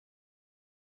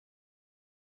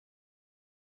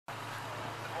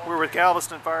with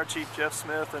Galveston Fire Chief Jeff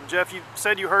Smith. And Jeff, you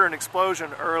said you heard an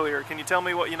explosion earlier. Can you tell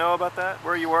me what you know about that?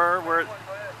 Where you were, where it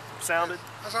sounded?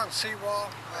 I was on the seawall.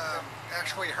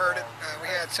 Actually heard it. We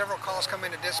had several calls come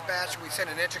into dispatch. We sent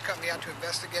an engine company out to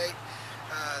investigate.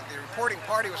 The reporting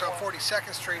party was on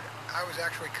 42nd Street. I was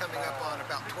actually coming up on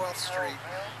about 12th Street,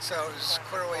 so it was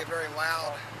clearly a very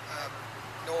loud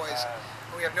noise.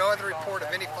 We have no other report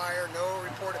of any fire, no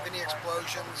report of any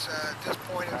explosions. At this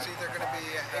point, it's either going to be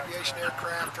an aviation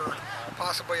aircraft or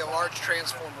possibly a large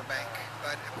transformer bank.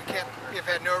 But we've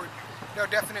had no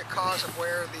definite cause of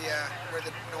where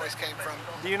the noise came from.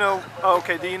 Do you know? Oh,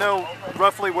 okay. Do you know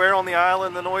roughly where on the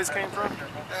island the noise came from?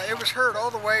 It was heard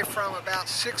all the way from about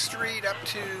 6th Street up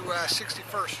to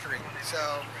 61st Street. So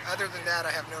other than that,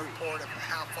 I have no report of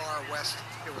how far west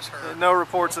it was heard. No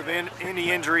reports of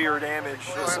any injury or damage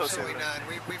associated. Absolutely none.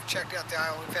 We've checked out the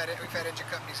island. We've had engine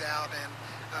companies out, and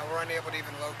we're unable to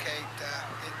even locate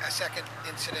a second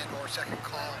incident or second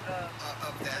call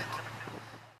of that.